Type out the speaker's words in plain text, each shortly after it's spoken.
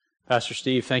Pastor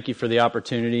Steve, thank you for the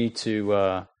opportunity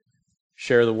to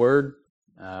share the Word.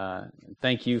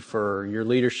 Thank you for your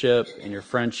leadership and your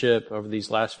friendship over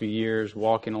these last few years,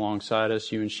 walking alongside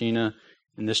us, you and Sheena,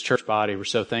 in this church body. We're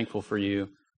so thankful for you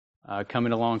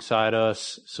coming alongside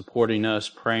us, supporting us,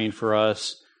 praying for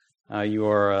us. You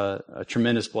are a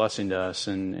tremendous blessing to us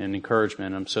and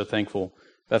encouragement. I'm so thankful.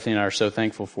 Bethany and I are so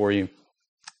thankful for you.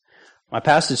 My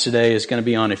passage today is going to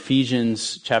be on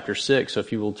Ephesians chapter 6. So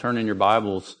if you will turn in your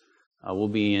Bibles, we'll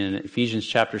be in Ephesians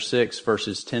chapter 6,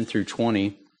 verses 10 through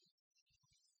 20.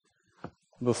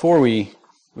 Before we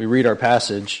read our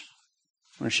passage,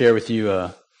 I want to share with you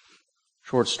a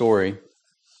short story.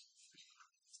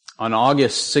 On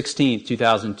August 16,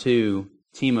 2002,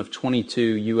 a team of 22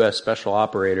 U.S. special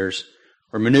operators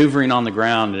were maneuvering on the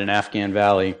ground in an Afghan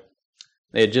valley.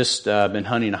 They had just been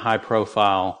hunting a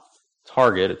high-profile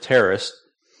target, a terrorist.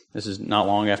 This is not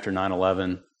long after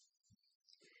 9/11.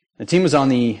 The team was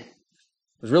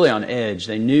really on edge.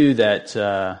 They knew that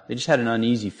they just had an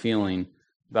uneasy feeling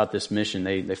about this mission.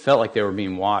 They felt like they were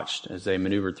being watched as they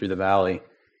maneuvered through the valley.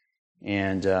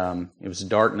 And it was a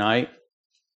dark night,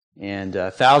 and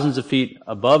thousands of feet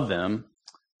above them,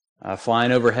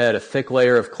 flying overhead, a thick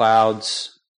layer of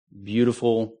clouds,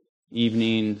 beautiful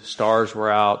evening, stars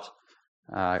were out,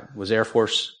 was Air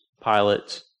Force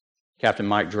pilot Captain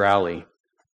Mike Drowley,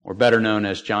 or better known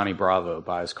as Johnny Bravo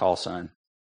by his call sign.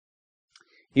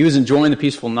 He was enjoying the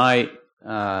peaceful night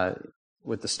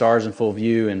with the stars in full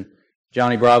view, and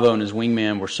Johnny Bravo and his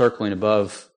wingman were circling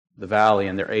above the valley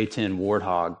in their A-10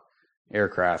 Warthog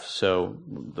aircraft. So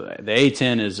the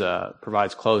A-10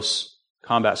 provides close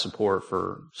combat support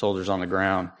for soldiers on the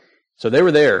ground. So they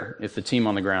were there if the team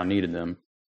on the ground needed them.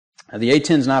 The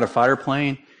A-10 is not a fighter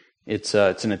plane. It's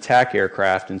an attack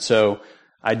aircraft, and so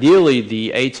ideally,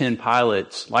 the A-10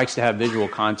 pilot likes to have visual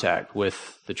contact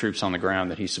with the troops on the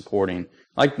ground that he's supporting,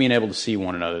 like being able to see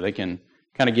one another. They can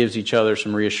kind of gives each other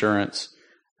some reassurance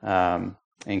and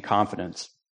confidence.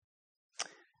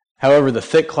 However, the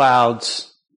thick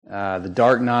clouds, the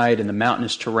dark night, and the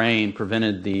mountainous terrain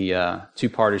prevented the two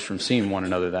parties from seeing one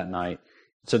another that night.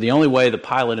 So the only way the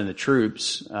pilot and the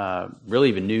troops really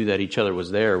even knew that each other was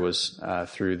there was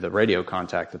through the radio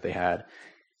contact that they had.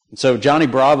 And so Johnny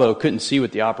Bravo couldn't see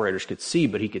what the operators could see,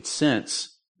 but he could sense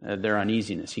their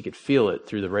uneasiness. He could feel it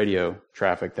through the radio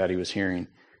traffic that he was hearing.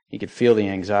 He could feel the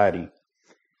anxiety.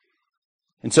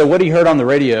 And so what he heard on the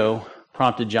radio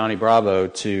prompted Johnny Bravo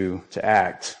to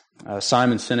act.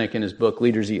 Simon Sinek, in his book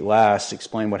Leaders Eat Last,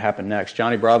 explained what happened next.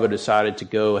 Johnny Bravo decided to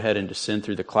go ahead and descend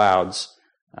through the clouds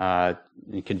and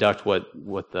conduct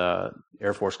what the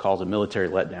Air Force calls a military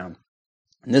letdown.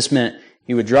 And this meant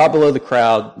he would drop below the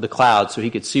cloud so he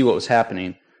could see what was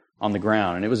happening on the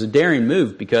ground. And it was a daring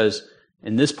move because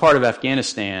in this part of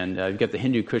Afghanistan, you've got the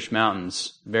Hindu Kush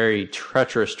Mountains, very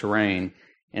treacherous terrain,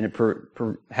 and it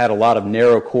had a lot of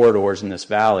narrow corridors in this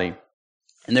valley.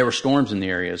 And there were storms in the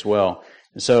area as well.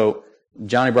 And so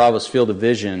Johnny Bravo's field of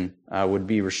vision would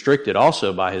be restricted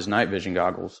also by his night vision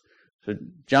goggles. So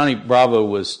Johnny Bravo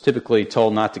was typically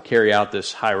told not to carry out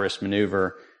this high-risk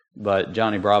maneuver, but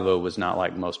Johnny Bravo was not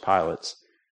like most pilots.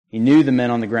 He knew the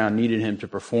men on the ground needed him to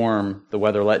perform the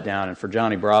weather letdown, and for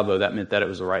Johnny Bravo, that meant that it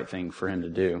was the right thing for him to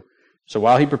do. So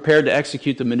while he prepared to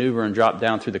execute the maneuver and drop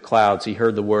down through the clouds, he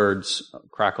heard the words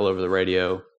crackle over the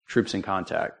radio, "Troops in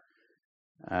contact."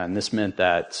 And this meant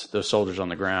that those soldiers on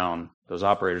the ground, those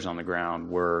operators on the ground,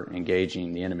 were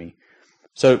engaging the enemy.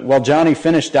 So while Johnny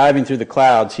finished diving through the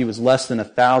clouds, he was less than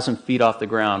 1,000 feet off the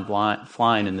ground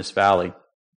flying in this valley.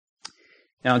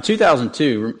 Now, in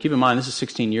 2002, keep in mind, this is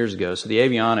 16 years ago, so the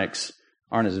avionics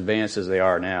aren't as advanced as they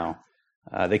are now.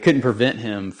 They couldn't prevent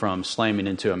him from slamming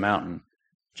into a mountain.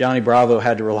 Johnny Bravo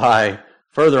had to rely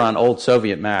further on old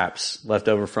Soviet maps left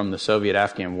over from the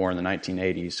Soviet-Afghan War in the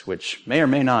 1980s, which may or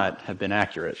may not have been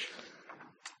accurate.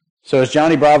 So as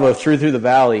Johnny Bravo threw through the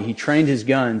valley, he trained his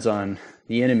guns on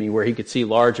the enemy where he could see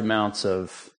large amounts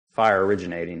of fire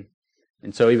originating.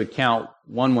 And so he would count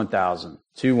 1 1,000,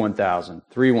 2 1,000,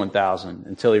 3 1,000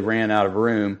 until he ran out of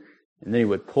room, and then he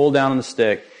would pull down on the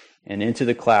stick and into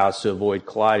the clouds to avoid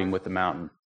colliding with the mountain.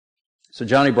 So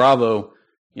Johnny Bravo,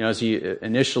 as he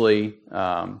initially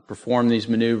performed these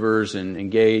maneuvers and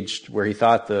engaged where he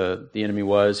thought the enemy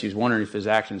was, he was wondering if his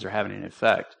actions are having an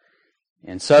effect.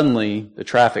 And suddenly the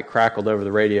traffic crackled over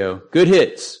the radio, "Good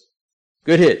hits,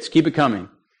 keep it coming."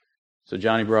 So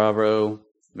Johnny Bravo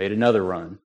made another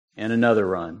run. And another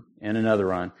run, and another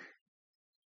run.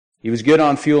 He was good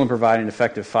on fuel and providing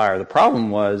effective fire. The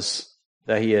problem was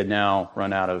that he had now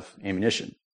run out of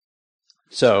ammunition.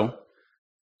 So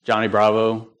Johnny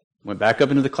Bravo went back up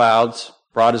into the clouds,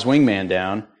 brought his wingman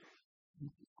down,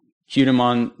 cued him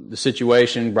on the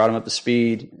situation, brought him up to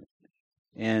speed,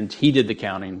 and he did the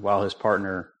counting while his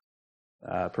partner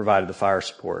provided the fire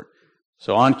support.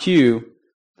 So on cue,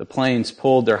 the planes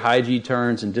pulled their high G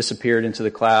turns and disappeared into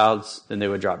the clouds. Then they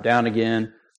would drop down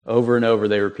again. Over and over,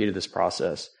 they repeated this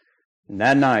process. And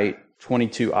that night,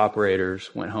 22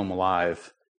 operators went home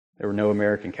alive. There were no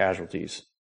American casualties.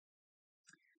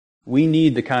 We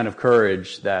need the kind of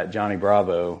courage that Johnny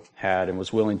Bravo had and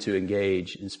was willing to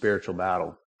engage in spiritual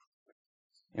battle.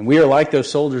 And we are like those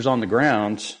soldiers on the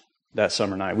ground that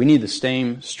summer night. We need the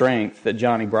same strength that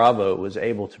Johnny Bravo was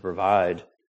able to provide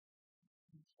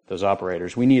those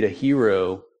operators. We need a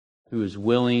hero who is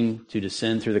willing to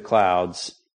descend through the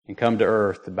clouds and come to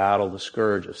earth to battle the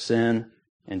scourge of sin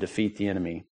and defeat the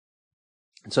enemy.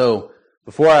 And so,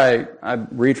 before I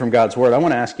read from God's Word, I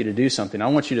want to ask you to do something. I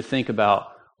want you to think about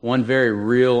one very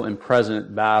real and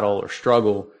present battle or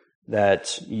struggle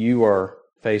that you are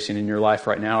facing in your life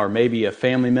right now, or maybe a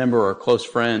family member or a close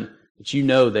friend that you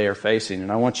know they are facing.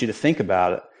 And I want you to think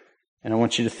about it. And I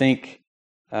want you to think,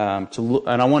 and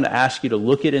I want to ask you to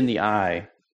look it in the eye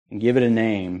and give it a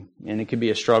name. And it could be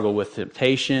a struggle with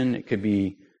temptation. It could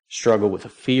be a struggle with a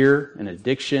fear, an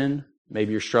addiction.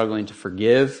 Maybe you're struggling to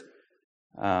forgive.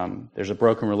 There's a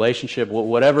broken relationship.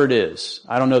 Whatever it is.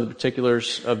 I don't know the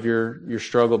particulars of your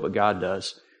struggle, but God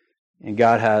does. And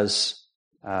God has,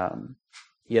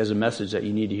 He has a message that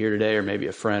you need to hear today, or maybe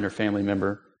a friend or family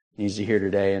member needs to hear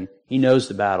today. And He knows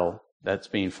the battle that's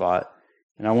being fought.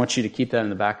 And I want you to keep that in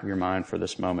the back of your mind for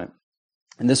this moment.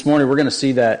 And this morning we're going to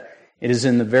see that it is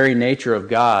in the very nature of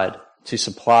God to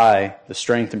supply the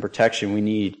strength and protection we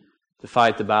need to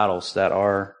fight the battles that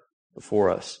are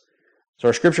before us. So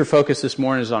our scripture focus this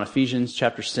morning is on Ephesians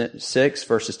chapter 6,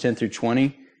 verses 10 through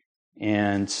 20.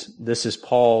 And this is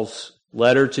Paul's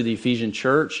letter to the Ephesian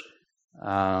church.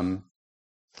 We're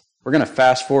going to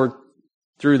fast forward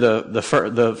through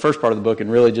the first part of the book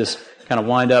and really just kind of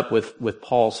wind up with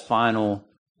Paul's final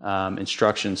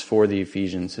instructions for the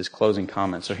Ephesians, his closing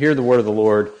comments. So hear the word of the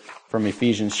Lord from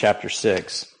Ephesians chapter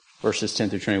 6, verses 10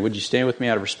 through 20. Would you stand with me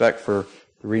out of respect for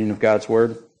the reading of God's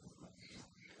word?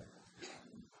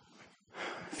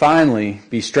 Finally,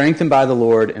 be strengthened by the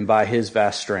Lord and by His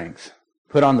vast strength.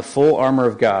 Put on the full armor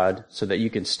of God so that you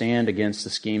can stand against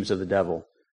the schemes of the devil.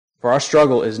 For our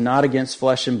struggle is not against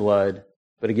flesh and blood,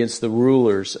 but against the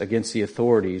rulers, against the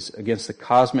authorities, against the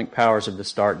cosmic powers of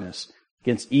this darkness,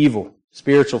 against evil,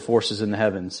 spiritual forces in the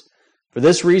heavens. For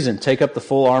this reason, take up the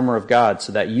full armor of God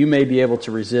so that you may be able to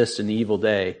resist in the evil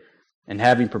day, and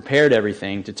having prepared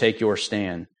everything, to take your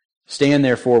stand. Stand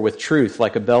therefore with truth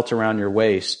like a belt around your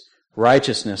waist,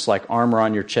 righteousness like armor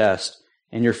on your chest,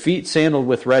 and your feet sandaled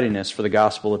with readiness for the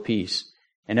gospel of peace.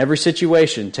 In every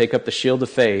situation, take up the shield of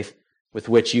faith, with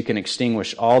which you can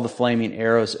extinguish all the flaming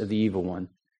arrows of the evil one.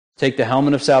 Take the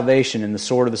helmet of salvation and the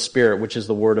sword of the Spirit, which is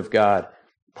the word of God.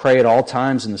 Pray at all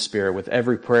times in the Spirit, with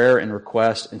every prayer and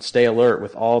request, and stay alert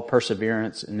with all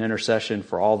perseverance and intercession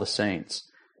for all the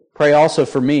saints. Pray also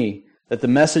for me, that the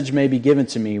message may be given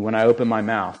to me when I open my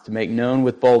mouth, to make known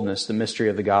with boldness the mystery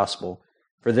of the gospel.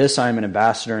 For this I am an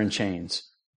ambassador in chains.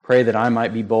 Pray that I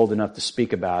might be bold enough to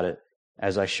speak about it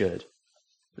as I should.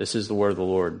 This is the word of the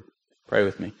Lord. Pray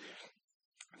with me.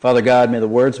 Father God, may the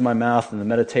words of my mouth and the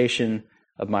meditation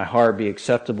of my heart be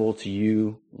acceptable to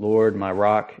you, Lord, my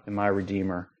rock and my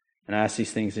redeemer. And I ask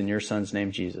these things in your Son's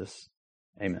name, Jesus.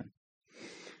 Amen.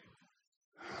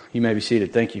 You may be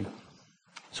seated. Thank you.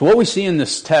 So what we see in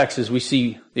this text is we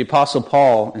see the Apostle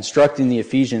Paul instructing the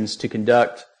Ephesians to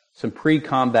conduct some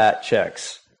pre-combat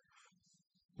checks.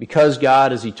 Because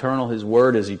God is eternal, His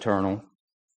Word is eternal,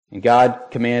 and God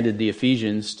commanded the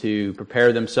Ephesians to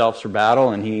prepare themselves for battle,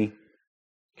 and He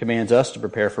commands us to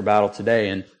prepare for battle today.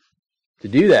 And to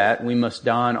do that, we must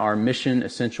don our mission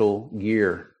essential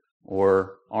gear,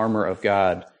 or armor of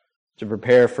God, to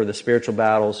prepare for the spiritual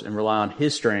battles and rely on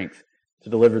His strength to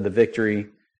deliver the victory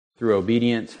through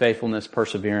obedience, faithfulness,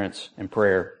 perseverance, and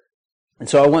prayer. And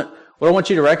so what I want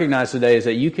you to recognize today is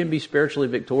that you can be spiritually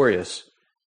victorious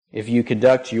if you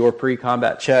conduct your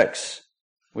pre-combat checks,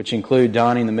 which include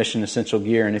donning the mission essential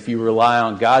gear, and if you rely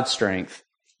on God's strength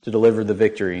to deliver the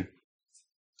victory.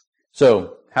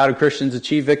 So, how do Christians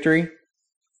achieve victory?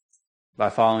 By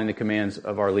following the commands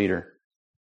of our leader.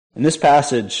 In this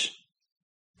passage,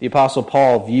 the Apostle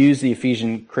Paul views the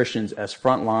Ephesian Christians as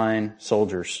frontline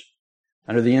soldiers.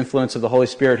 Under the influence of the Holy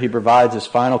Spirit, he provides his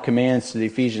final commands to the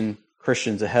Ephesian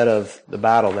Christians ahead of the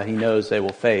battle that he knows they will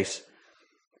face.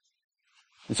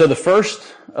 And so the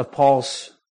first of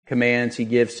Paul's commands he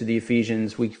gives to the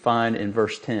Ephesians we find in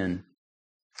verse 10.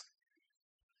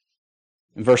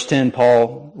 In verse 10,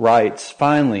 Paul writes,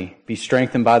 "Finally, be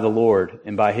strengthened by the Lord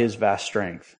and by His vast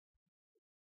strength.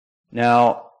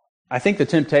 Now, I think the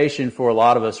temptation for a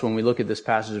lot of us when we look at this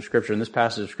passage of Scripture, and this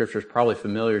passage of Scripture is probably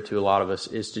familiar to a lot of us,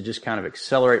 is to just kind of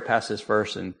accelerate past this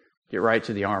verse and get right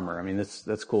to the armor. I mean,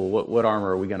 that's cool. What armor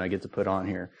are we going to get to put on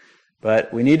here?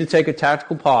 But we need to take a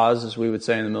tactical pause, as we would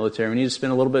say in the military. We need to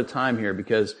spend a little bit of time here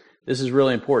because this is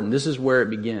really important. This is where it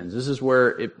begins. This is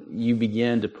where you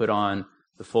begin to put on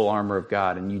the full armor of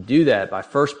God. And you do that by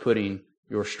first putting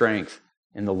your strength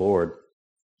in the Lord.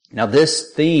 Now,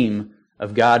 this theme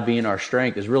of God being our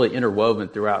strength is really interwoven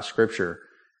throughout Scripture.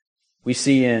 We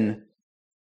see in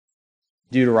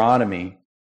Deuteronomy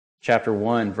chapter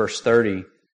 1, verse 30,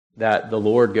 that the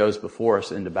Lord goes before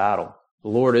us into battle. The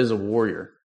Lord is a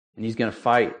warrior, and He's going to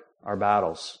fight our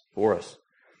battles for us.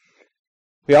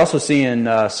 We also see in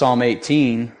Psalm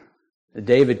 18 that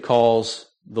David calls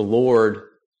the Lord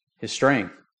His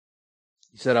strength.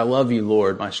 He said, I love you,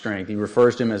 Lord, my strength. He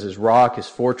refers to Him as His rock, His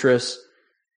fortress.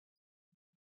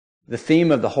 The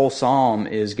theme of the whole psalm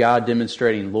is God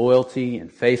demonstrating loyalty and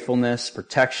faithfulness,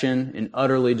 protection, and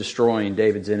utterly destroying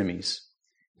David's enemies.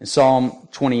 In Psalm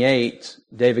 28,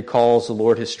 David calls the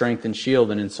Lord His strength and shield,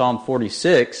 and in Psalm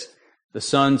 46, the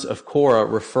sons of Korah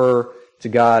refer to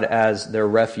God as their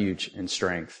refuge and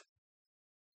strength.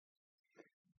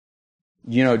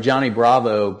 You know, Johnny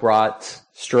Bravo brought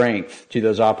strength to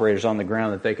those operators on the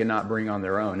ground that they could not bring on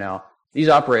their own. Now, these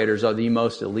operators are the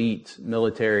most elite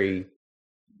military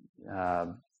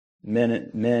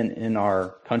men in our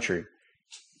country.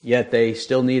 Yet they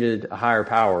still needed a higher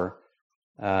power,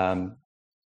 and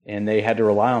they had to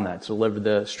rely on that to deliver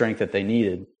the strength that they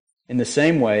needed. In the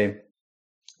same way,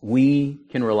 we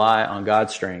can rely on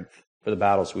God's strength for the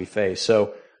battles we face.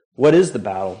 So, what is the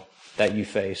battle that you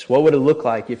face? What would it look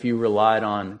like if you relied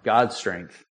on God's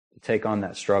strength to take on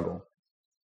that struggle?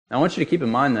 Now, I want you to keep in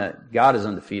mind that God is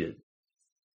undefeated.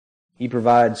 He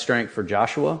provides strength for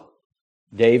Joshua,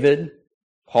 David,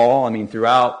 Paul. I mean,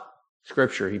 throughout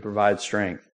Scripture, He provides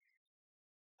strength.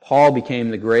 Paul became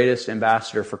the greatest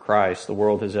ambassador for Christ the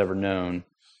world has ever known.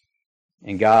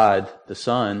 And God, the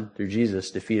Son, through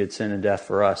Jesus, defeated sin and death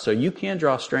for us. So you can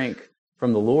draw strength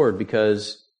from the Lord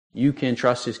because you can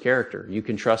trust His character. You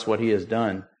can trust what He has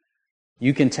done.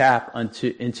 You can tap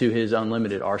into His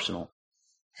unlimited arsenal.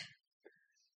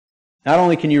 Not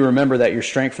only can you remember that your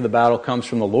strength for the battle comes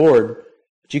from the Lord,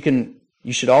 but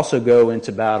you should also go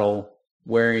into battle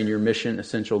wearing your mission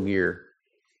essential gear.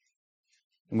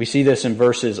 And we see this in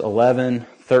verses 11,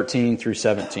 13 through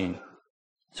 17.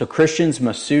 So Christians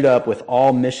must suit up with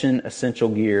all mission essential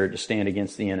gear to stand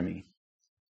against the enemy.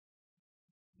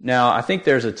 Now, I think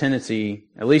there's a tendency,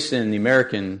 at least in the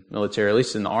American military, at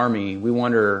least in the Army, we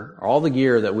wonder, all the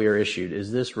gear that we are issued,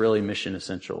 is this really mission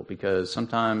essential? Because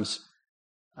sometimes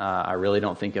I really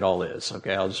don't think it all is.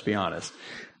 Okay, I'll just be honest.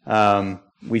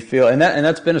 We feel, and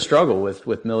that's been a struggle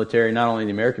with military, not only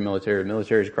the American military, but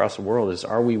militaries across the world, is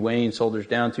are we weighing soldiers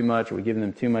down too much? Are we giving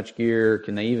them too much gear?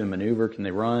 Can they even maneuver? Can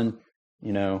they run?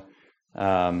 You know,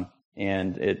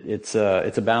 and it's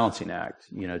a balancing act,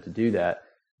 you know, to do that.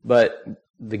 But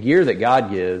the gear that God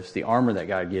gives, the armor that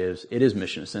God gives, it is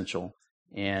mission essential,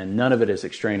 and none of it is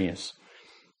extraneous.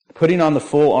 Putting on the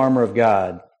full armor of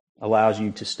God allows you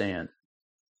to stand.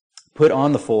 Put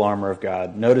on the full armor of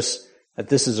God. Notice that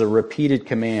this is a repeated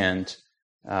command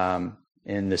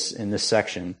in this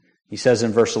section. He says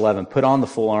in verse 11, "Put on the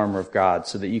full armor of God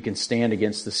so that you can stand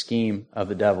against the scheme of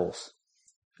the devil."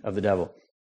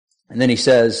 And then he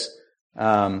says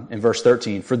in verse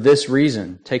 13, "For this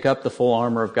reason, take up the full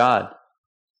armor of God."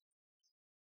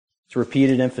 It's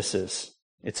repeated emphasis.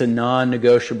 It's a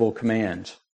non-negotiable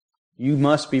command. You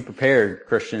must be prepared,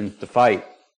 Christian, to fight.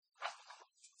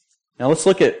 Now let's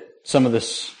look at some of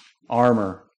this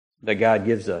armor that God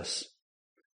gives us.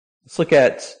 Let's look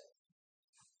at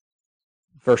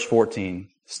verse 14.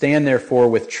 "Stand therefore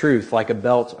with truth like a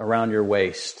belt around your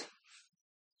waist."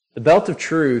 The belt of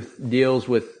truth deals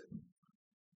with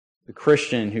the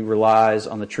Christian who relies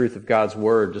on the truth of God's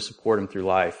Word to support him through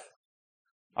life.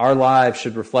 Our lives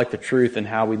should reflect the truth in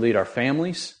how we lead our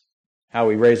families, how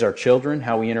we raise our children,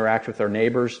 how we interact with our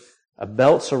neighbors. A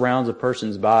belt surrounds a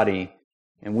person's body,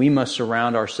 and we must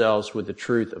surround ourselves with the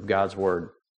truth of God's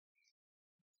Word.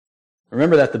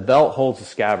 Remember that the belt holds the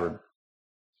scabbard.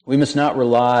 We must not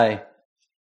only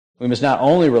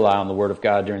rely on the Word of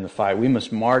God during the fight. We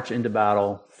must march into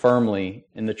battle firmly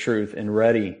in the truth and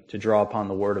ready to draw upon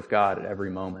the Word of God at every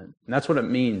moment. And that's what it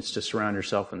means to surround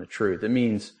yourself in the truth. It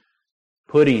means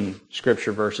putting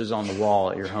Scripture verses on the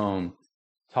wall at your home,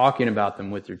 talking about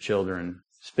them with your children,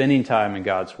 spending time in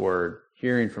God's Word,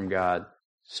 hearing from God,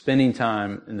 spending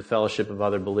time in the fellowship of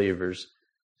other believers,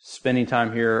 spending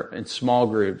time here in small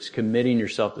groups, committing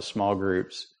yourself to small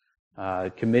groups,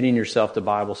 committing yourself to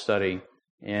Bible study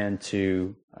and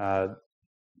to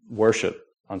worship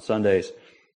on Sundays.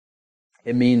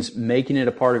 It means making it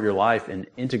a part of your life and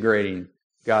integrating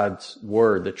God's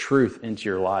Word, the truth, into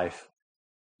your life.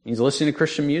 It means listening to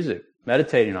Christian music,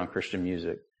 meditating on Christian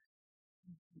music,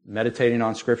 meditating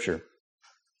on Scripture.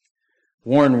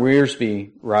 Warren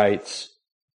Wiersbe writes,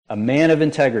 "A man of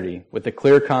integrity with a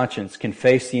clear conscience can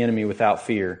face the enemy without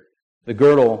fear. The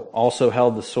girdle also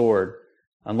held the sword.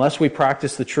 Unless we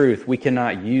practice the truth, we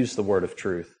cannot use the word of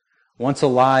truth. Once a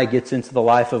lie gets into the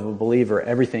life of a believer,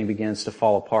 everything begins to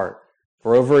fall apart.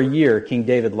 For over a year, King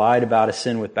David lied about a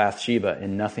sin with Bathsheba,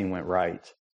 and nothing went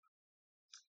right."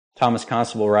 Thomas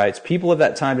Constable writes, "People of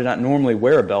that time did not normally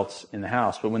wear belts in the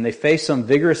house, but when they faced some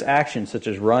vigorous action, such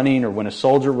as running or when a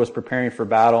soldier was preparing for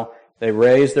battle, they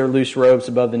raised their loose robes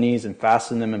above the knees and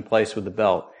fastened them in place with the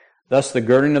belt. Thus the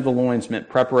girding of the loins meant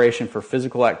preparation for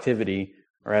physical activity,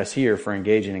 or as here, for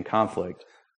engaging in conflict."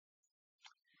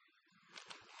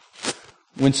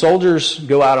 When soldiers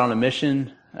go out on a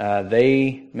mission,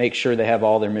 they make sure they have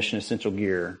all their mission essential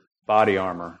gear: body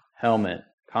armor, helmet,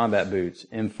 combat boots,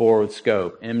 M4 with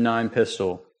scope, M9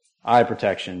 pistol, eye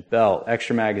protection, belt,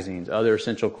 extra magazines, other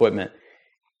essential equipment.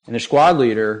 And their squad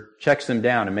leader checks them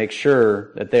down and makes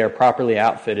sure that they are properly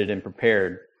outfitted and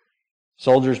prepared.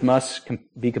 Soldiers must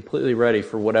be completely ready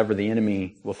for whatever the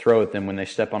enemy will throw at them when they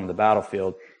step onto the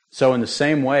battlefield. So in the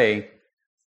same way,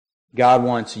 God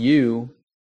wants you,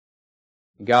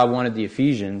 God wanted the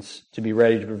Ephesians to be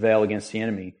ready to prevail against the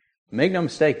enemy. Make no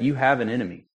mistake, you have an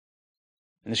enemy.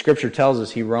 And the Scripture tells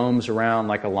us he roams around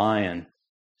like a lion,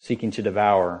 seeking to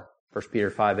devour. 1 Peter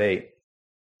 5:8.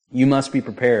 You must be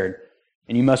prepared,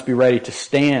 and you must be ready to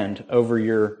stand over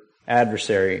your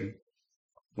adversary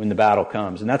when the battle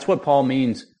comes. And that's what Paul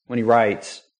means when he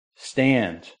writes,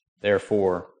 "Stand,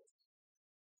 therefore,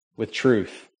 with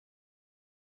truth."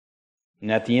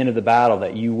 And at the end of the battle,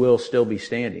 that you will still be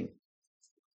standing.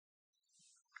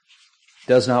 He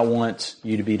does not want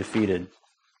you to be defeated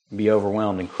and be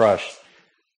overwhelmed and crushed.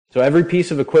 So every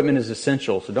piece of equipment is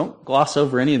essential. So don't gloss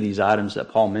over any of these items that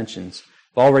Paul mentions.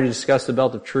 We've already discussed the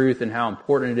belt of truth and how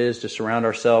important it is to surround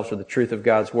ourselves with the truth of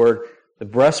God's Word. The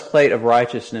breastplate of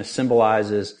righteousness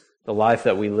symbolizes the life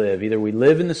that we live. Either we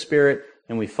live in the Spirit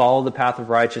and we follow the path of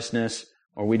righteousness,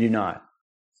 or we do not.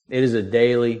 It is a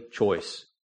daily choice.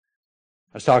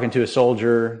 I was talking to a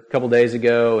soldier a couple days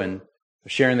ago and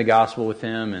was sharing the gospel with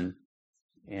him,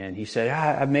 and he said,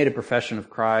 "I've made a profession of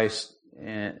Christ."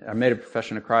 And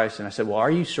I said, "Well,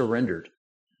 are you surrendered?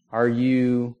 Have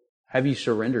you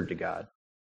surrendered to God?"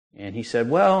 And he said,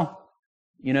 "Well,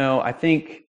 I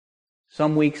think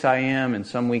some weeks I am and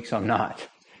some weeks I'm not."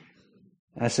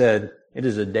 And I said, it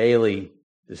is a daily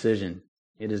decision.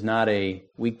 It is not a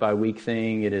week by week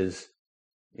thing. It is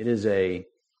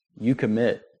you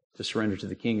commit to surrender to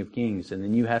the King of Kings, and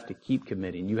then you have to keep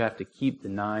committing. You have to keep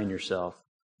denying yourself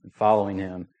and following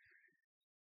Him.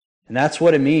 And that's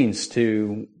what it means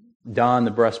to don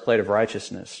the breastplate of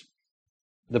righteousness.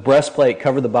 The breastplate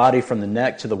covered the body from the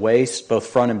neck to the waist, both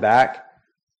front and back.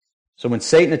 So when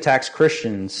Satan attacks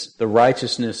Christians, the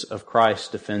righteousness of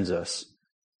Christ defends us.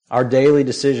 Our daily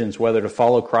decisions, whether to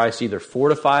follow Christ, either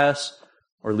fortify us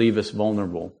or leave us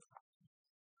vulnerable.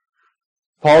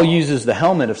 Paul uses the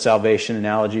helmet of salvation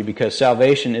analogy because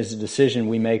salvation is a decision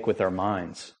we make with our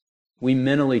minds. We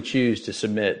mentally choose to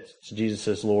submit to Jesus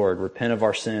as Lord, repent of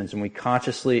our sins, and we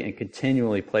consciously and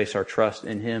continually place our trust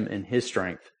in Him and His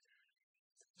strength.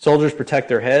 Soldiers protect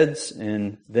their heads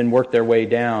and then work their way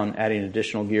down, adding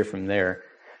additional gear from there.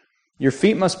 Your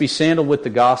feet must be sandaled with the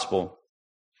gospel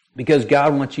because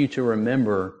God wants you to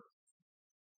remember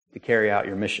to carry out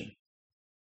your mission.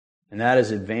 And that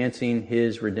is advancing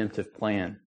His redemptive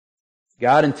plan.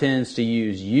 God intends to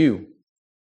use you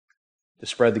to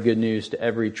spread the good news to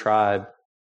every tribe,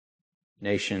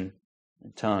 nation,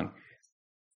 and tongue.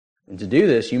 And to do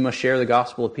this, you must share the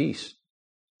gospel of peace.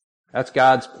 That's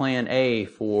God's plan A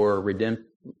for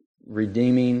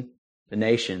redeeming the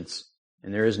nations,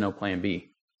 and there is no plan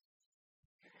B.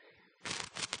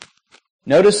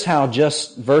 Notice how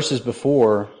just verses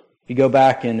before, if you go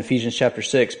back in Ephesians chapter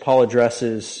 6, Paul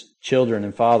addresses children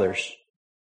and fathers.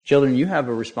 Children, you have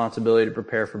a responsibility to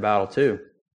prepare for battle too.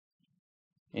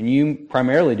 And you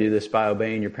primarily do this by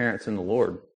obeying your parents in the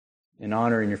Lord and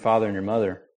honoring your father and your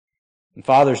mother. And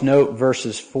fathers, note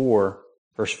verse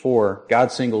 4,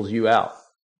 God singles you out.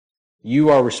 You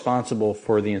are responsible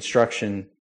for the instruction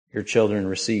your children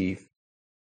receive.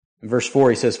 In verse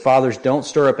 4, he says, "Fathers, don't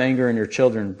stir up anger in your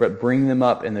children, but bring them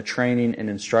up in the training and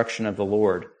instruction of the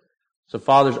Lord." So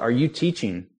fathers, are you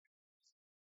teaching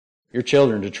your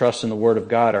children to trust in the Word of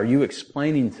God? Are you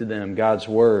explaining to them God's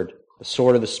Word the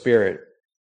sword of the Spirit?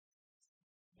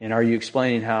 And are you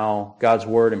explaining how God's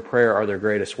Word and prayer are their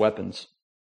greatest weapons?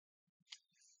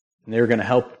 And they're going to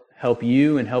help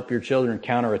you and help your children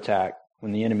counterattack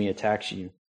when the enemy attacks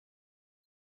you.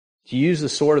 To use the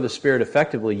sword of the Spirit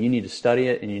effectively, you need to study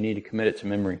it and you need to commit it to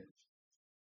memory.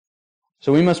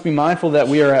 So we must be mindful that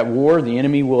we are at war. The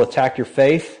enemy will attack your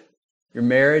faith, your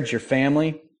marriage, your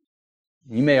family.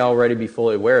 You may already be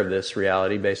fully aware of this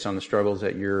reality based on the struggles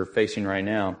that you're facing right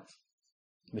now.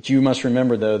 But you must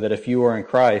remember, though, that if you are in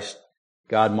Christ,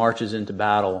 God marches into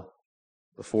battle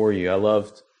before you. I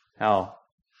loved how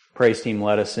praise team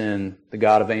led us in the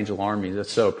God of angel armies. That's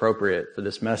so appropriate for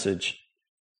this message.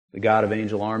 The God of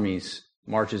angel armies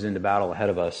marches into battle ahead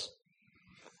of us.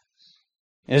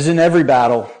 As in every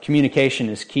battle, communication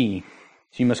is key.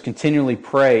 So you must continually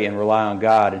pray and rely on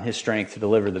God and His strength to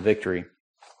deliver the victory.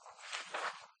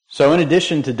 So in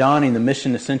addition to donning the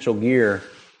mission essential gear,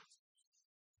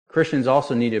 Christians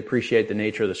also need to appreciate the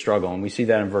nature of the struggle, and we see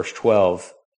that in verse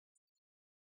 12.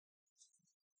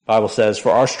 The Bible says,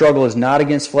 "For our struggle is not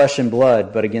against flesh and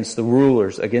blood, but against the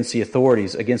rulers, against the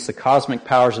authorities, against the cosmic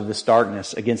powers of this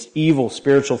darkness, against evil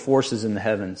spiritual forces in the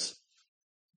heavens."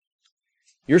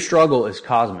 Your struggle is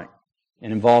cosmic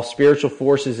and involves spiritual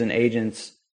forces and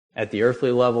agents at the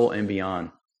earthly level and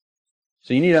beyond.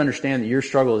 So you need to understand that your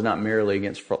struggle is not merely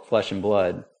against flesh and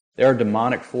blood. There are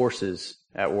demonic forces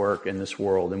at work in this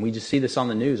world, and we just see this on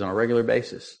the news on a regular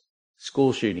basis.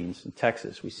 School shootings in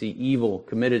Texas. We see evil,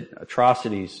 committed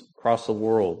atrocities across the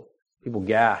world. People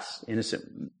gas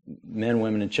innocent men,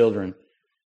 women, and children.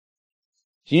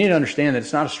 So you need to understand that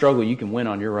it's not a struggle you can win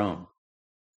on your own.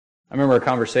 I remember a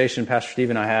conversation Pastor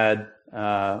Steve and I had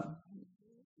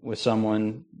with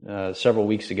someone several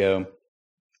weeks ago,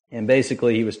 and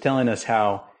basically he was telling us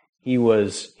how he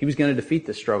was going to defeat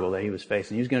the struggle that he was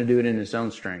facing. He was going to do it in his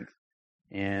own strength.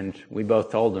 And we both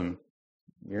told him,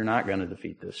 you're not going to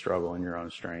defeat this struggle in your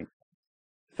own strength.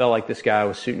 It felt like this guy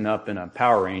was suiting up in a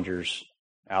Power Rangers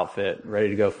outfit, ready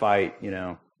to go fight,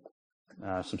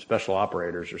 some special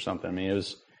operators or something. I mean,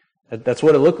 that's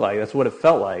what it looked like. That's what it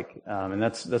felt like. And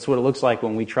that's what it looks like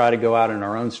when we try to go out in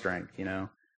our own strength,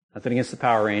 Nothing against the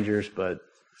Power Rangers, but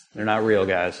they're not real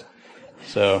guys.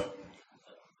 So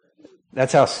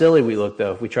that's how silly we look,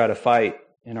 though, if we try to fight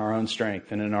in our own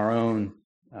strength and in our own,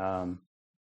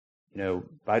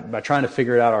 by trying to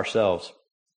figure it out ourselves.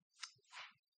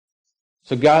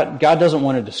 So God doesn't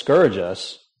want to discourage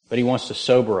us, but He wants to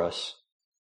sober us.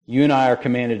 You and I are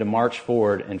commanded to march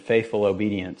forward in faithful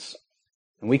obedience.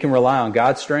 And we can rely on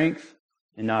God's strength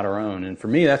and not our own. And for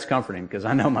me, that's comforting because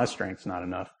I know my strength's not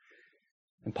enough.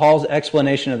 And Paul's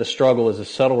explanation of the struggle is a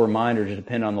subtle reminder to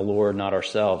depend on the Lord, not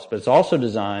ourselves. But it's also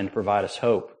designed to provide us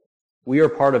hope. We are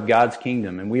part of God's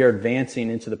kingdom, and we are advancing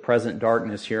into the present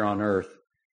darkness here on earth.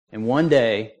 And one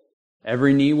day,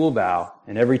 every knee will bow,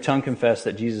 and every tongue confess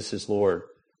that Jesus is Lord.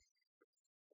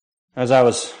 As I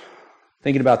was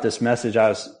thinking about this message, I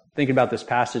was thinking about this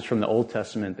passage from the Old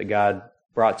Testament that God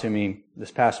brought to me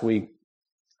this past week.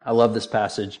 I love this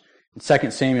passage. In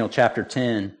 2 Samuel chapter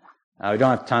 10, we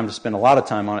don't have time to spend a lot of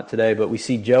time on it today, but we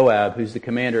see Joab, who's the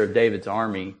commander of David's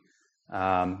army.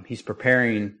 He's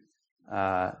preparing,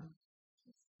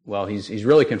 he's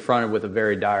really confronted with a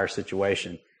very dire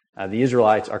situation. The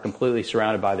Israelites are completely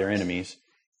surrounded by their enemies.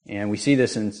 And we see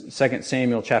this in 2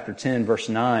 Samuel chapter 10, verse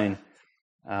 9.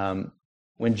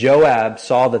 When Joab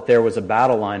saw that there was a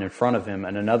battle line in front of him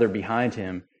and another behind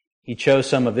him, he chose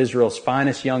some of Israel's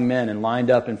finest young men and lined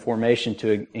up in formation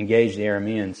to engage the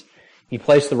Arameans. He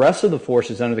placed the rest of the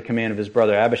forces under the command of his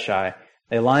brother Abishai.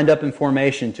 They lined up in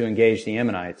formation to engage the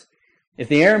Ammonites. "If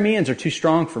the Arameans are too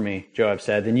strong for me," Joab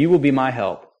said, "then you will be my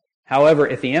help. However,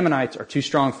 if the Ammonites are too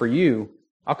strong for you,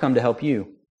 I'll come to help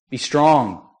you. Be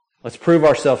strong. Let's prove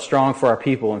ourselves strong for our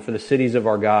people and for the cities of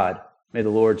our God. May the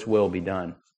Lord's will be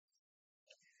done."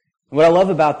 What I love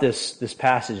about this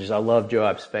passage is I love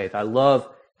Joab's faith. I love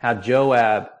how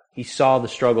Joab, he saw the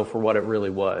struggle for what it really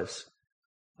was.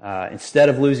 Instead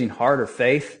of losing heart or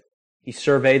faith, he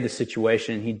surveyed the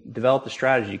situation. He developed a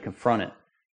strategy to confront it.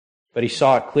 But he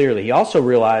saw it clearly. He also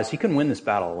realized he couldn't win this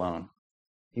battle alone.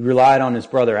 He relied on his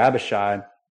brother Abishai,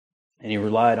 and he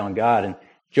relied on God. And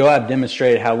Joab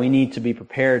demonstrated how we need to be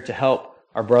prepared to help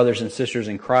our brothers and sisters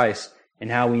in Christ,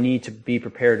 and how we need to be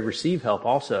prepared to receive help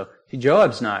also. See,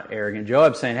 Joab's not arrogant.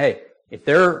 Joab's saying, hey, if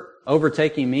they're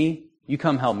overtaking me, you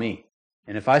come help me.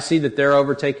 And if I see that they're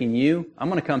overtaking you, I'm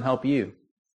going to come help you.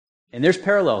 And there's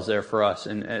parallels there for us.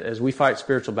 And as we fight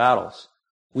spiritual battles,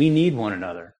 we need one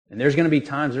another. And there's going to be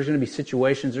times, there's going to be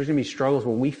situations, there's going to be struggles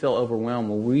where we feel overwhelmed,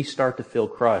 where we start to feel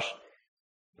crushed.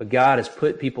 But God has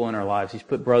put people in our lives. He's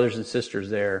put brothers and sisters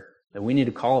there that we need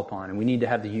to call upon, and we need to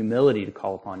have the humility to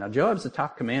call upon. Now, Joab's the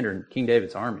top commander in King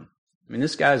David's army. I mean,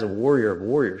 this guy's a warrior of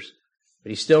warriors, but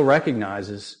he still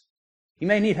recognizes he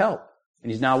may need help,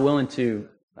 and he's not willing to,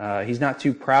 he's not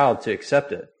too proud to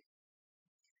accept it.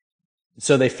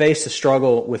 So they face the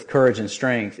struggle with courage and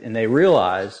strength, and they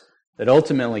realize that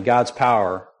ultimately God's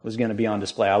power was going to be on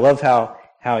display. I love how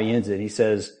he ends it. He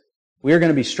says, we are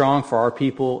going to be strong for our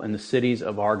people and the cities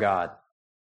of our God,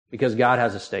 because God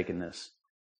has a stake in this.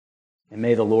 And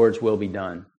may the Lord's will be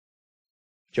done.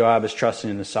 Joab is trusting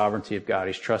in the sovereignty of God.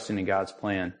 He's trusting in God's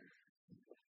plan.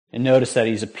 And notice that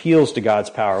he appeals to God's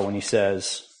power when he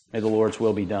says, may the Lord's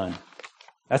will be done.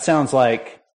 That sounds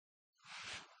like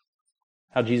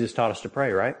how Jesus taught us to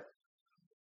pray, right?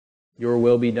 Your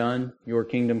will be done, your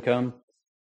kingdom come.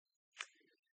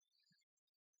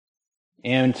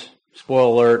 And, spoiler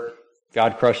alert,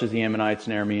 God crushes the Ammonites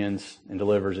and Arameans and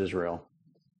delivers Israel.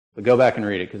 But go back and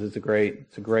read it because it's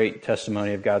a great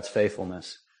testimony of God's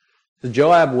faithfulness. So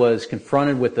Joab was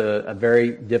confronted with a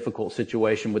very difficult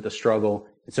situation, with a struggle.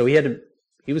 And so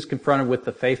he was confronted with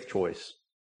the faith choice.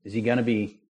 Is he going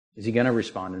to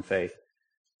respond in faith?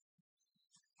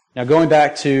 Now going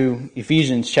back to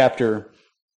Ephesians chapter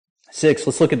 6,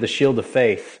 let's look at the shield of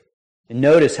faith. And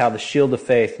notice how the shield of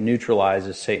faith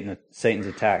neutralizes Satan's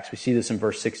attacks. We see this in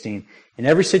verse 16. In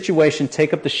every situation,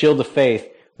 take up the shield of faith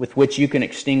with which you can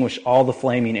extinguish all the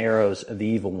flaming arrows of the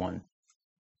evil one.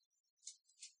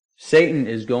 Satan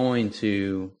is going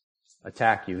to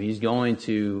attack you. He's going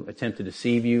to attempt to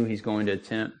deceive you. He's going to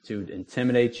attempt to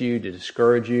intimidate you, to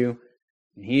discourage you.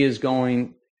 And he is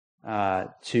going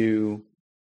to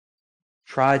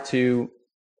try to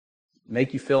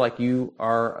make you feel like you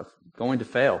are going to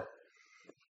fail.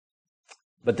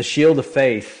 But the shield of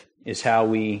faith is how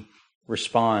we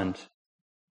respond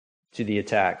to the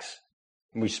attacks.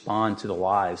 Respond to the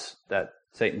lies that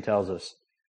Satan tells us.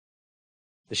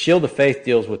 The shield of faith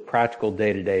deals with practical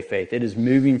day-to-day faith. It is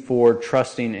moving forward,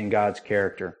 trusting in God's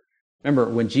character. Remember,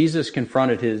 when Jesus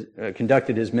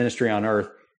conducted his ministry on earth,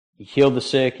 he healed the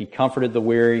sick, he comforted the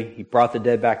weary, he brought the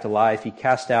dead back to life, he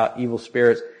cast out evil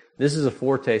spirits. This is a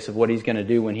foretaste of what he's going to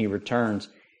do when he returns,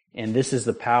 and this is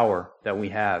the power that we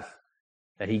have,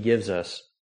 that he gives us.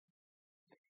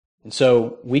 And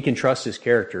so we can trust his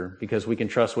character because we can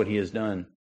trust what he has done,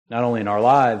 not only in our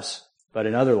lives, but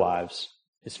in other lives,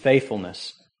 his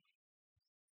faithfulness.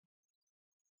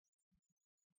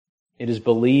 It is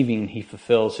believing he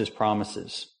fulfills his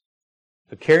promises.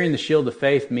 But carrying the shield of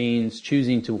faith means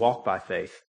choosing to walk by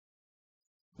faith.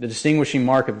 The distinguishing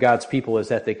mark of God's people is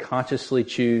that they consciously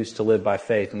choose to live by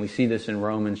faith. And we see this in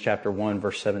Romans chapter 1,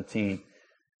 verse 17.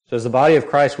 So as the body of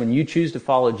Christ, when you choose to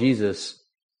follow Jesus,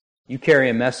 you carry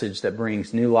a message that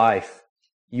brings new life.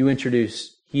 You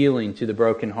introduce healing to the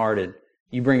brokenhearted.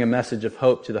 You bring a message of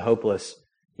hope to the hopeless.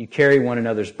 You carry one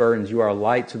another's burdens. You are a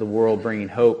light to the world, bringing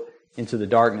hope into the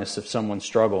darkness of someone's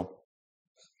struggle.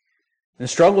 And the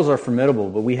struggles are formidable,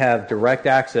 but we have direct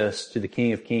access to the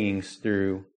King of Kings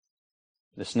through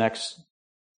this next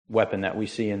weapon that we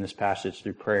see in this passage,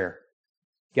 through prayer.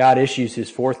 God issues his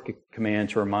fourth command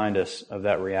to remind us of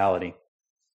that reality.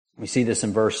 We see this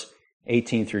in verse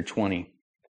 18 through 20.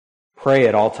 Pray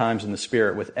at all times in the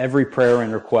Spirit with every prayer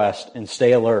and request, and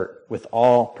stay alert with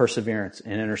all perseverance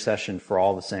and intercession for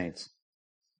all the saints.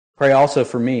 Pray also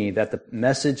for me that the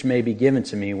message may be given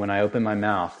to me when I open my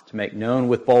mouth to make known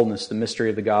with boldness the mystery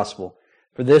of the gospel.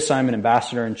 For this I am an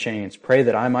ambassador in chains. Pray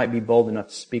that I might be bold enough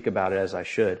to speak about it as I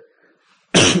should.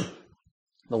 The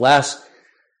last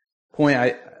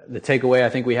point, the takeaway I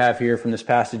think we have here from this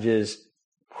passage is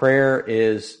prayer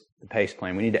is the PACE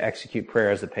plan. We need to execute prayer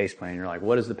as the PACE plan. You're like,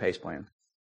 what is the PACE plan?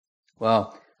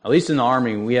 Well, at least in the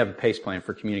Army, we have a PACE plan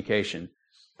for communication.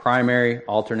 Primary,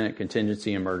 alternate,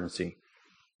 contingency, emergency.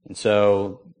 And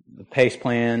so the PACE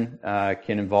plan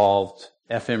can involve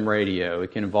FM radio.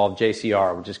 It can involve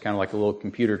JCR, which is kind of like a little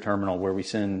computer terminal where we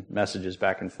send messages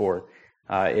back and forth.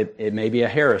 It may be a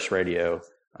Harris radio,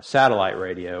 a satellite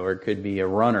radio, or it could be a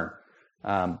runner.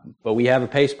 But we have a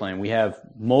PACE plan. We have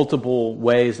multiple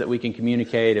ways that we can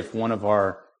communicate if one of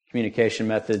our communication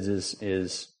methods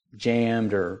is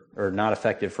jammed or not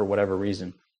effective for whatever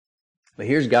reason. But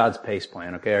here's God's PACE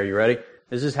plan. Okay, are you ready?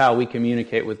 This is how we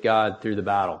communicate with God through the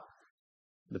battle.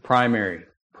 The primary,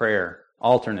 prayer.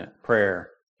 Alternate, prayer.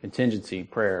 Contingency,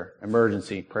 prayer.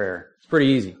 Emergency, prayer. It's pretty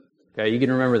easy. Okay, you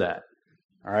can remember that.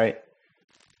 All right?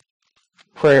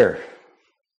 Prayer.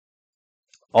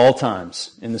 All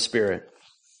times in the Spirit.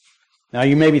 Now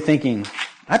you may be thinking,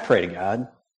 I pray to God,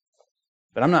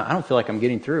 but I don't feel like I'm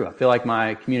getting through. I feel like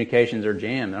my communications are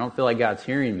jammed. I don't feel like God's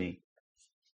hearing me.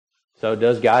 So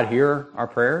does God hear our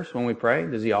prayers when we pray?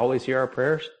 Does he always hear our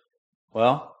prayers?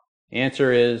 Well, The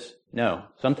answer is no.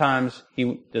 Sometimes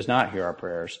He does not hear our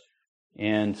prayers.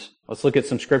 And let's look at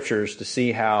some scriptures to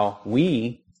see how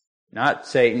we, not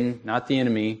Satan, not the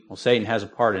enemy, well, Satan has a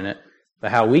part in it,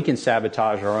 but how we can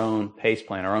sabotage our own pace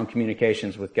plan, our own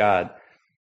communications with God.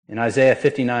 In Isaiah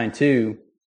 59:2,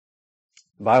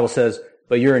 the Bible says,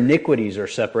 "But your iniquities are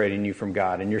separating you from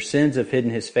God, and your sins have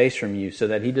hidden His face from you, so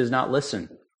that He does not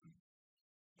listen."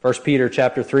 1 Peter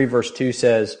chapter 3, verse 2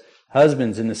 says,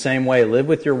 "Husbands, in the same way, live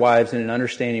with your wives in an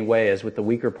understanding way as with the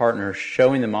weaker partners,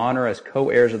 showing them honor as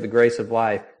co-heirs of the grace of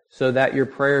life, so that your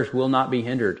prayers will not be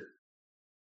hindered."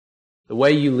 The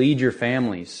way you lead your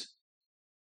families,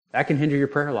 that can hinder your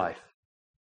prayer life.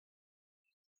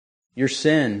 Your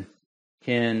sin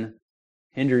can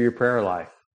hinder your prayer life.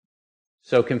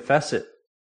 So confess it.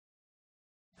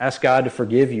 Ask God to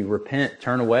forgive you. Repent.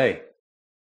 Turn away.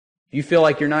 If you feel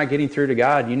like you're not getting through to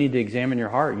God, you need to examine your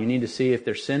heart. You need to see if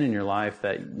there's sin in your life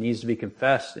that needs to be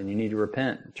confessed, and you need to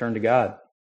repent and turn to God.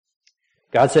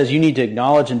 God says you need to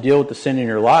acknowledge and deal with the sin in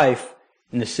your life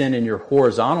and the sin in your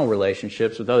horizontal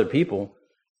relationships with other people,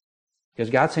 because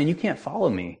God's saying you can't follow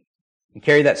me and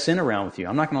carry that sin around with you.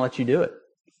 I'm not going to let you do it.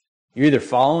 You're either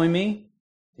following me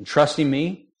and trusting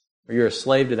me, or you're a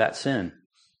slave to that sin.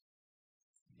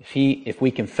 If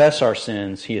we confess our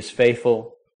sins, He is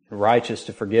faithful and righteous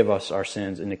to forgive us our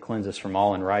sins and to cleanse us from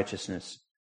all unrighteousness.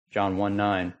 John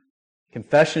 1:9.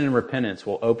 Confession and repentance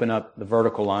will open up the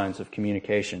vertical lines of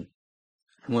communication.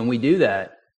 And when we do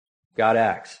that, God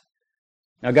acts.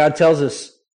 Now God tells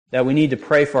us that we need to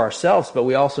pray for ourselves, but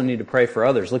we also need to pray for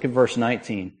others. Look at verse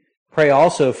 19. "Pray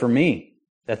also for me,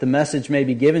 that the message may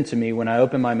be given to me when I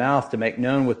open my mouth to make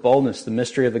known with boldness the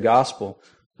mystery of the gospel."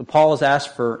 So Paul has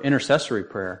asked for intercessory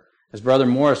prayer. As Brother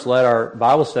Morris led our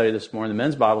Bible study this morning, the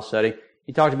men's Bible study,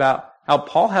 he talked about how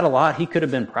Paul had a lot he could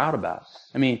have been proud about.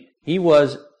 I mean, he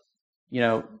was,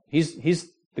 he's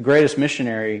the greatest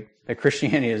missionary that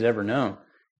Christianity has ever known.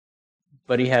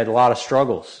 But he had a lot of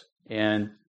struggles,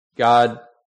 and God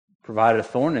provided a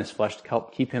thorn in his flesh to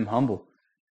help keep him humble.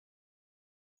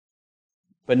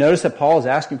 But notice that Paul is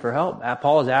asking for help.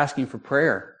 Paul is asking for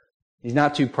prayer. He's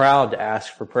not too proud to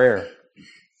ask for prayer.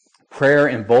 Prayer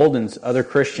emboldens other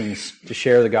Christians to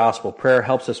share the gospel. Prayer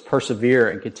helps us persevere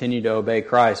and continue to obey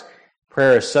Christ.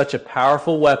 Prayer is such a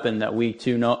powerful weapon that we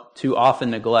too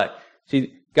often neglect.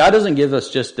 See, God doesn't give us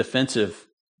just defensive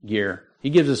gear. He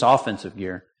gives us offensive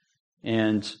gear.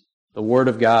 And the Word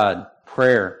of God,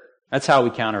 prayer, that's how we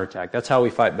counterattack. That's how we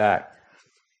fight back.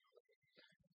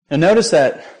 And notice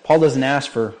that Paul doesn't ask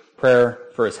for prayer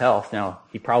for his health. Now,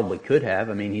 he probably could have.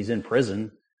 I mean, he's in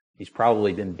prison. He's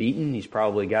probably been beaten. He's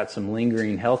probably got some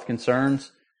lingering health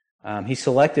concerns. He's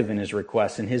selective in his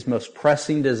requests, and his most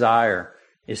pressing desire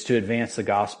is to advance the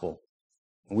gospel.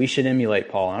 We should emulate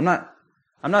Paul.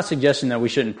 I'm not suggesting that we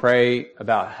shouldn't pray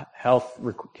about health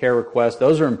care requests.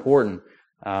 Those are important.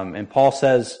 And Paul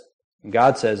says, and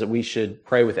God says that we should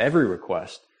pray with every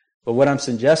request. But what I'm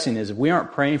suggesting is if we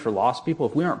aren't praying for lost people,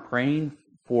 if we aren't praying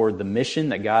for the mission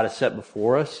that God has set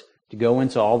before us to go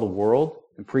into all the world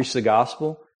and preach the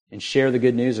gospel and share the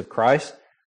good news of Christ,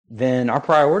 then our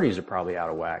priorities are probably out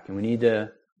of whack, and we need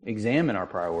to examine our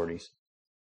priorities.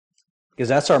 Because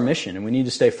that's our mission, and we need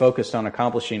to stay focused on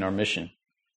accomplishing our mission.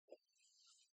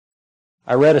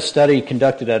 I read a study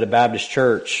conducted at a Baptist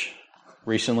church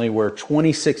recently where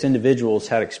 26 individuals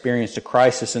had experienced a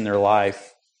crisis in their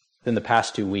life in the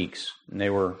past 2 weeks, and they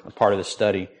were a part of the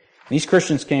study. And these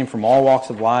Christians came from all walks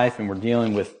of life and were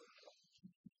dealing with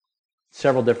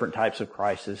several different types of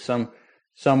crises.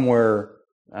 Some were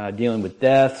dealing with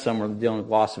death, some were dealing with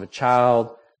loss of a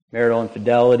child, marital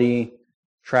infidelity,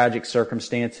 tragic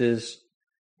circumstances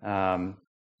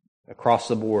across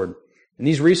the board. And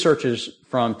these researchers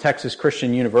from Texas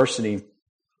Christian University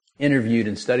interviewed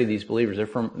and studied these believers.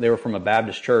 They were from a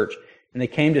Baptist church, and they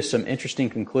came to some interesting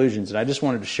conclusions, and I just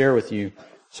wanted to share with you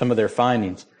some of their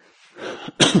findings.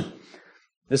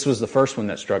 This was the first one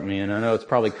that struck me, and I know it's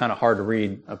probably kind of hard to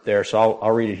read up there, so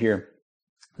I'll read it here.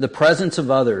 The presence of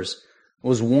others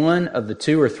was one of the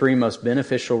 2 or 3 most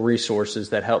beneficial resources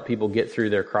that help people get through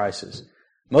their crisis.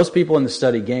 Most people in the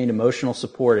study gained emotional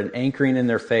support and anchoring in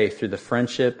their faith through the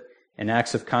friendship and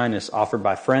acts of kindness offered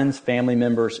by friends, family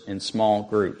members, and small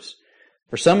groups.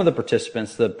 For some of the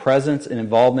participants, the presence and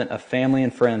involvement of family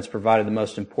and friends provided the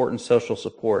most important social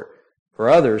support. For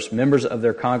others, members of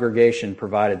their congregation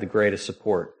provided the greatest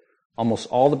support. Almost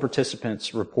all the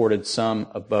participants reported some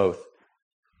of both.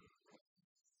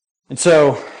 And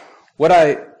so, what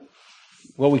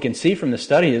we can see from the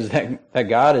study is that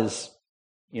God is,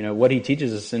 what He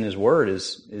teaches us in His Word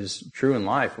is true in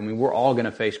life. I mean, we're all going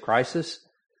to face crisis,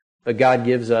 but God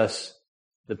gives us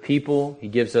the people, He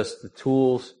gives us the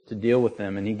tools to deal with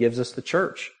them, and He gives us the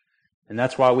church. And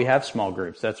that's why we have small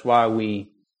groups. That's why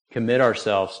we commit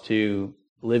ourselves to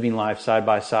living life side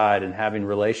by side and having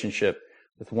relationship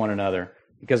with one another.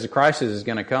 Because the crisis is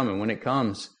going to come, and when it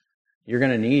comes, you're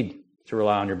going to need to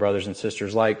rely on your brothers and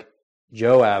sisters, like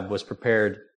Joab was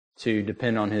prepared to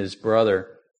depend on his brother,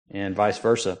 and vice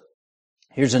versa.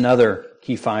 Here's another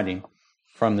key finding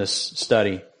from this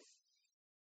study.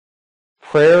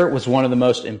 Prayer was one of the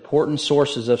most important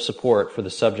sources of support for the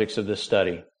subjects of this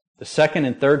study. The second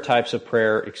and third types of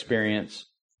prayer experience,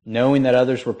 knowing that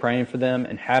others were praying for them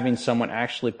and having someone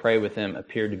actually pray with them,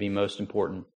 appeared to be most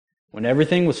important. When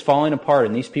everything was falling apart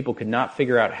and these people could not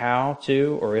figure out how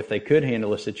to, or if they could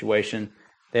handle a situation,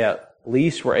 they at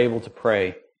least were able to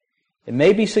pray. It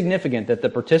may be significant that the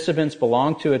participants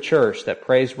belonged to a church that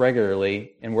prays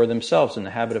regularly and were themselves in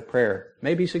the habit of prayer. It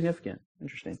may be significant.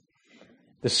 Interesting.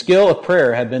 The skill of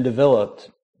prayer had been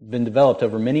developed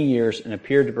over many years and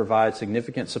appeared to provide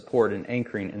significant support and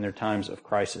anchoring in their times of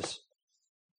crisis.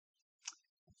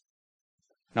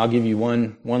 And I'll give you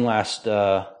one last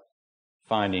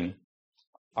finding.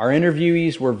 Our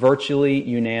interviewees were virtually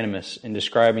unanimous in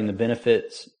describing the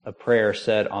benefits of prayer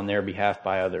said on their behalf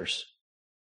by others.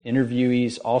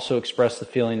 Interviewees also expressed the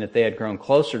feeling that they had grown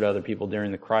closer to other people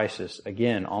during the crisis,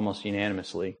 again, almost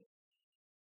unanimously.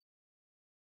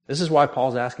 This is why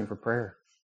Paul's asking for prayer,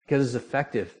 because it's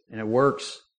effective and it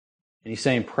works. And he's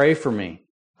saying, pray for me.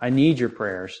 I need your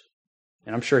prayers.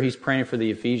 And I'm sure he's praying for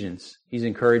the Ephesians. He's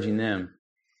encouraging them.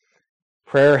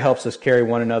 Prayer helps us carry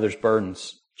one another's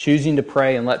burdens. Choosing to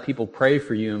pray and let people pray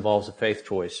for you involves a faith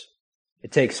choice.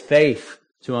 It takes faith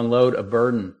to unload a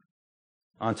burden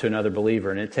onto another believer,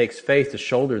 and it takes faith to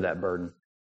shoulder that burden.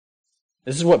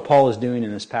 This is what Paul is doing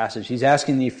in this passage. He's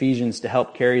asking the Ephesians to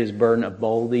help carry his burden of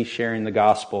boldly sharing the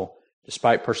gospel,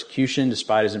 despite persecution,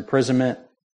 despite his imprisonment,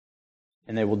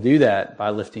 and they will do that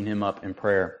by lifting him up in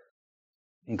prayer.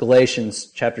 In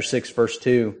Galatians chapter 6, verse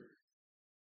 2,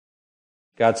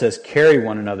 God says, carry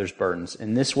one another's burdens.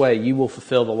 In this way, you will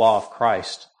fulfill the law of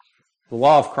Christ. The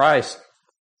law of Christ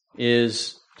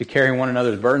is to carry one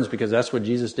another's burdens because that's what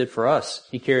Jesus did for us.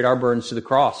 He carried our burdens to the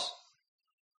cross.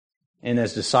 And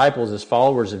as disciples, as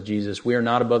followers of Jesus, we are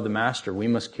not above the Master. We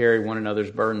must carry one another's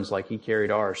burdens like He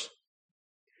carried ours.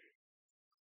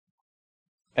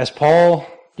 As Paul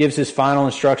gives his final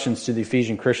instructions to the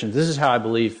Ephesian Christians, this is how I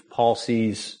believe Paul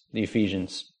sees the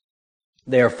Ephesians.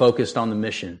 They are focused on the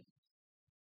mission.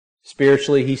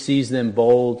 Spiritually, he sees them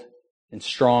bold and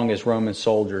strong as Roman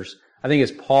soldiers. I think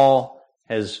as Paul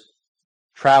has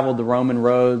traveled the Roman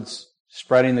roads,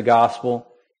 spreading the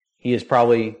gospel, he has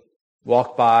probably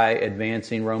walked by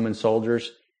advancing Roman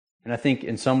soldiers. And I think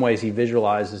in some ways he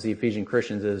visualizes the Ephesian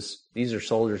Christians as these are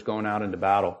soldiers going out into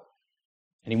battle.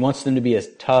 And he wants them to be as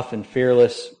tough and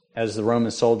fearless as the Roman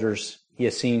soldiers he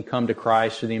has seen come to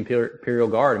Christ through the imperial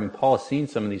guard. I mean, Paul has seen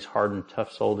some of these hardened,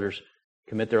 tough soldiers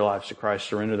commit their lives to Christ,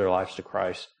 surrender their lives to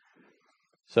Christ.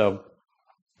 So,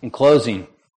 in closing,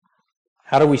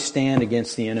 how do we stand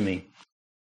against the enemy?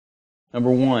 Number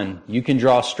one, you can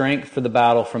draw strength for the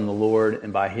battle from the Lord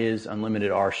and by His unlimited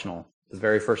arsenal. The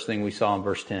very first thing we saw in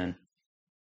verse 10.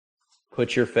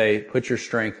 Put your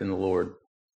strength in the Lord.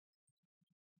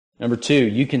 Number two,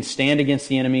 you can stand against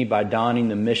the enemy by donning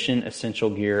the mission essential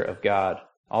gear of God.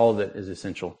 All of it is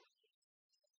essential.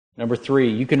 Number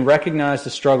three, you can recognize the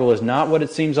struggle is not what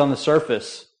it seems on the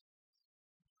surface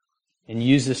and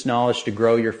use this knowledge to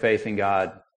grow your faith in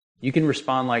God. You can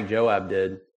respond like Joab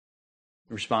did.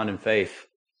 Respond in faith.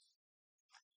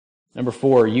 Number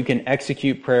four, you can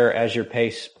execute prayer as your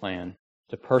pace plan,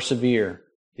 to persevere,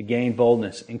 to gain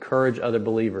boldness, encourage other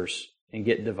believers, and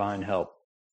get divine help.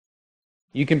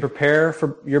 You can prepare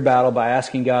for your battle by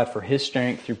asking God for His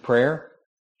strength through prayer.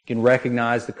 You can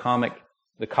recognize the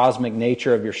cosmic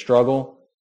nature of your struggle,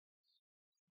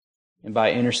 and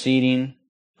by interceding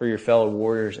for your fellow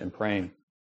warriors and praying.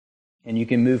 And you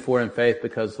can move forward in faith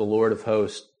because the Lord of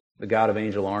hosts, the God of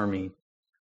angel army,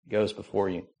 goes before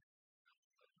you.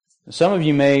 And some of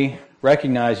you may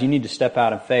recognize you need to step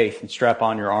out in faith and strap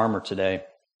on your armor today.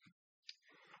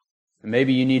 And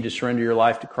maybe you need to surrender your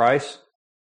life to Christ.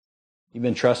 You've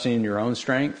been trusting in your own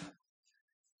strength.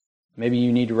 Maybe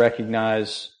you need to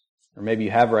recognize, or maybe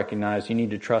you have recognized, you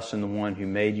need to trust in the one who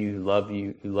made you, who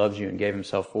loves you, and gave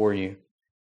Himself for you.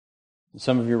 And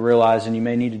some of you are realizing you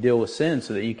may need to deal with sin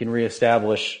so that you can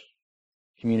reestablish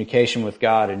communication with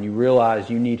God, and you realize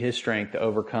you need His strength to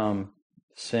overcome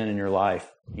sin in your life.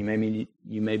 You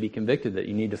may be convicted that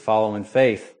you need to follow in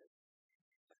faith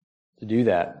to do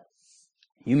that.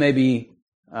 You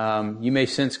may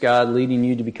sense God leading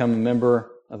you to become a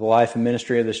member of the life and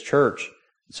ministry of this church.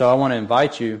 So I want to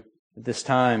invite you at this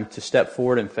time to step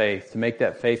forward in faith, to make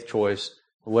that faith choice.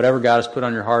 Whatever God has put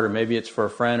on your heart, or maybe it's for a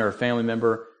friend or a family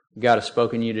member, God has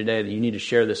spoken to you today that you need to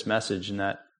share this message and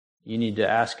that you need to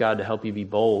ask God to help you be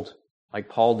bold, like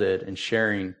Paul did, in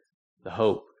sharing the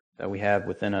hope that we have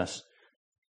within us.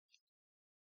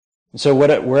 And so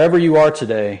wherever you are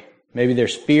today, maybe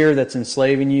there's fear that's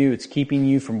enslaving you, it's keeping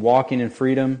you from walking in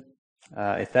freedom.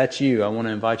 If that's you, I want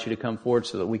to invite you to come forward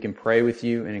so that we can pray with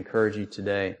you and encourage you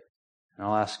today. And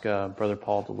I'll ask Brother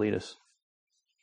Paul to lead us.